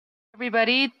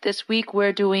everybody. This week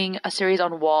we're doing a series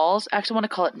on walls. I actually want to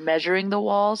call it Measuring the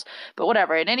Walls, but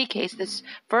whatever. In any case, this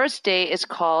first day is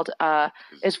called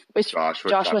it's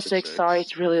Joshua 6. Sorry,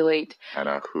 it's really late. And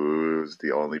who's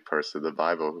the only person in the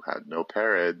Bible who had no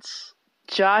parents?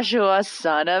 Joshua,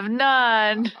 son of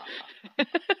Nun.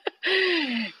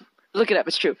 Look it up.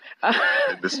 It's true.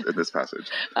 in this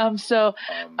passage.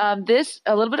 This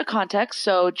a little bit of context.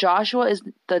 So Joshua is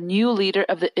the new leader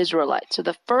of the Israelites. So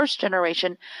the first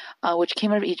generation, which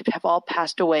came out of Egypt, have all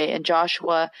passed away, and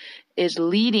Joshua is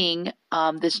leading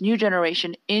this new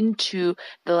generation into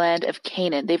the land of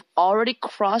Canaan. They've already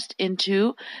crossed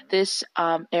into this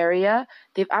area.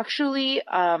 They've actually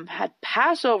had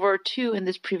Passover too in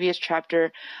this previous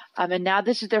chapter, and now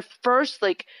this is their first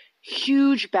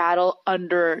huge battle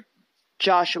under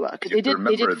Joshua, because they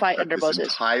did fight under Moses. This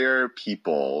entire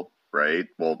people, right?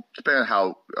 Well, depending on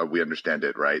how we understand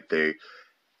it, right? They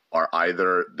were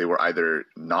either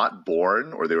not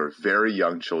born or they were very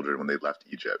young children when they left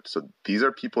Egypt. So these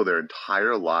are people their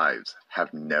entire lives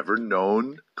have never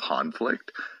known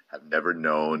conflict, have never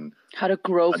known how to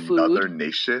grow another food.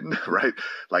 nation, right?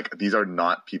 These are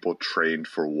not people trained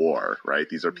for war, right?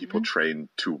 These are people trained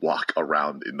to walk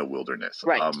around in the wilderness.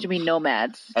 Right, to be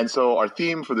nomads. And so our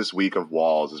theme for this week of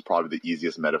walls is probably the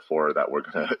easiest metaphor that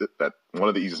one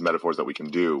of the easiest metaphors that we can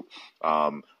do.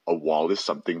 A wall is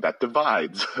something that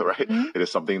divides, right? It is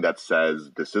something that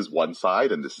says this is one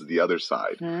side and this is the other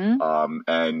side.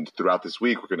 And throughout this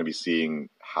week, we're going to be seeing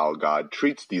how God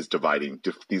treats these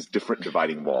different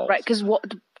dividing walls. Right, because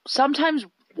sometimes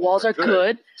walls are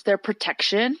good. It's their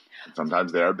protection.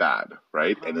 Sometimes they are bad,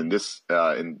 right? And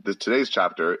in today's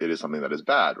chapter, it is something that is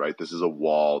bad, right? This is a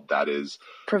wall that is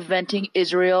preventing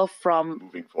Israel from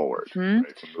moving forward,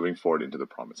 right? From moving forward into the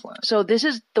promised land. So this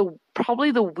is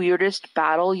probably the weirdest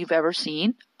battle you've ever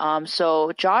seen.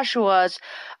 So Joshua's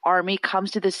army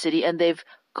comes to the city and they've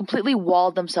completely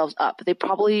walled themselves up. They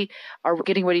probably are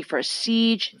getting ready for a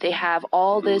siege. They have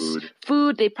all this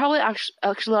food. They probably actually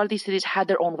a lot of these cities had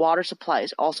their own water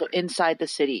supplies also inside the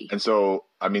city. And so,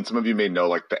 some of you may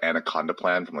know the Anaconda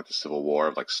Plan from the Civil War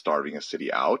of starving a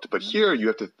city out. But here you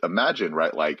have to imagine,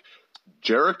 right?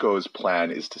 Jericho's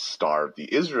plan is to starve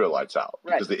the Israelites out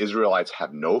because the Israelites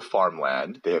have no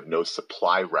farmland. They have no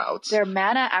supply routes. Their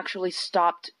manna actually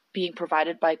stopped being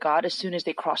provided by God as soon as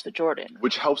they crossed the Jordan.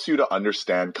 Which helps you to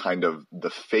understand kind of the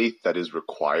faith that is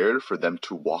required for them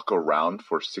to walk around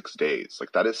for 6 days.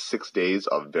 That is 6 days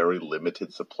of very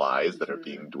limited supplies that are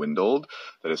being dwindled.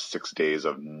 That is 6 days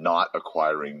of not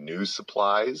acquiring new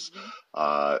supplies.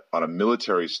 On a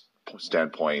military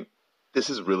standpoint, this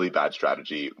is really bad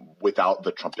strategy without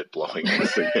the trumpet blowing and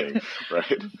singing,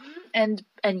 right? And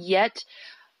yet,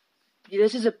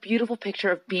 this is a beautiful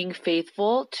picture of being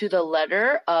faithful to the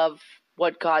letter of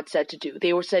what God said to do.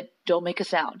 They said, don't make a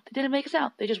sound. They didn't make a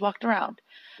sound. They just walked around.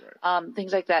 Right.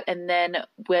 Things like that. And then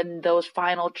when those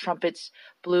final trumpets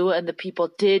blew and the people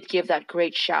did give that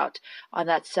great shout on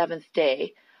that seventh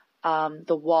day,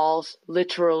 the walls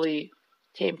literally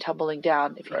came tumbling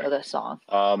down, if you know that song.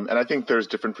 And I think there's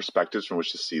different perspectives from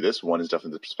which to see this. One is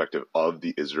definitely the perspective of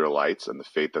the Israelites and the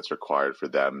faith that's required for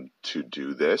them to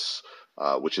do this.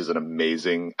 Which is an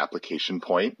amazing application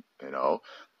point,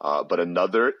 But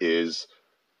another is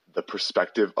the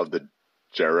perspective of the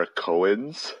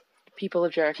Jerichoans. People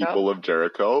of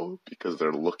Jericho, because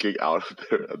they're looking out of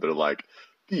there and they're like,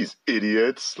 these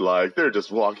idiots, they're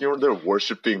just walking around, they're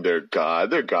worshiping their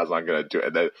God. Their God's not going to do it.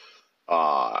 And then,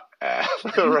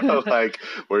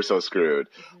 we're so screwed.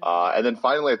 And then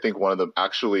finally, I think one of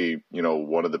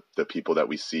the people that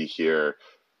we see here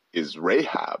is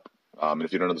Rahab. And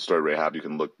if you don't know the story of Rahab, you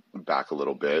can look back a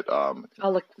little bit. I'll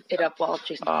look it up while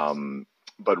Jason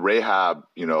but Rahab,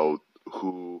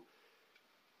 who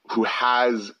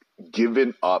has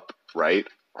given up,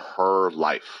 her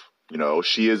life.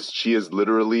 She is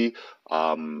literally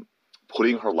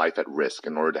putting her life at risk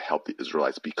in order to help the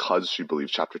Israelites because she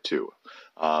believes chapter 2.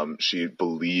 She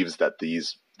believes that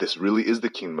this really is the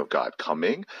kingdom of God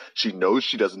coming. She knows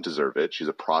she doesn't deserve it. She's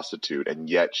a prostitute. And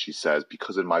yet she says,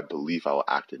 because of my belief, I will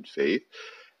act in faith.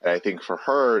 And I think for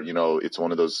her, it's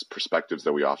one of those perspectives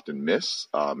that we often miss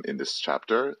in this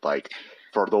chapter.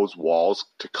 For those walls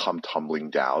to come tumbling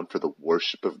down, for the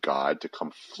worship of God to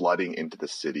come flooding into the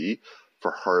city,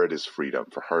 for her it is freedom.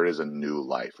 For her it is a new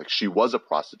life. She was a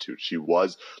prostitute. She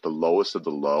was the lowest of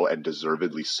the low and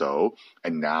deservedly so.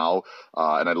 And now,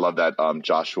 and I love that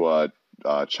Joshua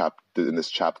in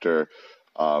this chapter,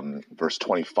 verse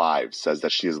 25 says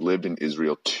that she has lived in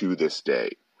Israel to this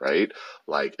day, right?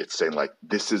 Like it's saying like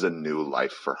this is a new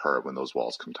life for her when those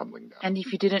walls come tumbling down. And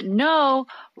if you didn't know,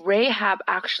 Rahab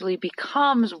actually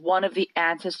becomes one of the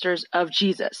ancestors of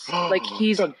Jesus. Like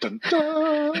he's Dun, dun,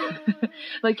 dun.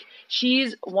 like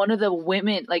she's one of the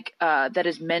women like that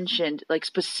is mentioned, like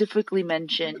specifically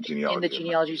mentioned in the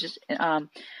genealogy, just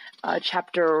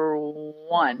chapter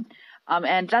 1.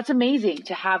 And that's amazing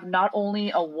to have not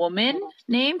only a woman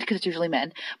named, because it's usually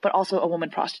men, but also a woman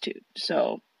prostitute.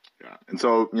 So yeah. And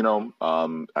so,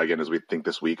 again, as we think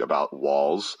this week about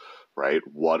walls, right?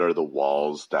 What are the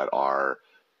walls that are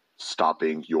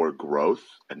stopping your growth?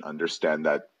 And understand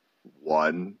that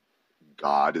one,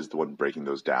 God is the one breaking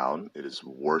those down. It is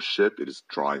worship. It is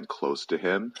drawing close to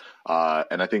him.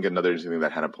 And I think another interesting thing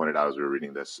that Hannah pointed out as we were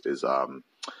reading this is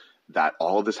that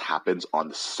all of this happens on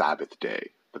the Sabbath day.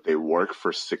 That they work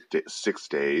for 6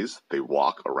 days. They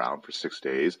walk around for 6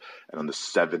 days. And on the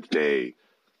seventh day,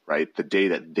 right, the day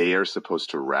that they are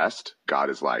supposed to rest, God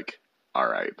is like, all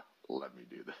right, let me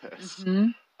do this.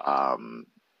 Mm-hmm.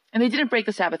 And they didn't break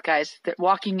the Sabbath, guys.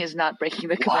 Walking is not breaking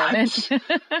the commandment.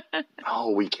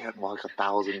 No, we can't walk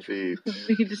 1,000 feet.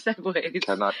 We need to segues.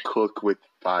 Cannot cook with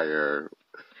fire.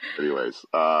 Anyways,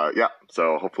 yeah.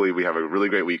 So hopefully we have a really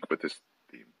great week with this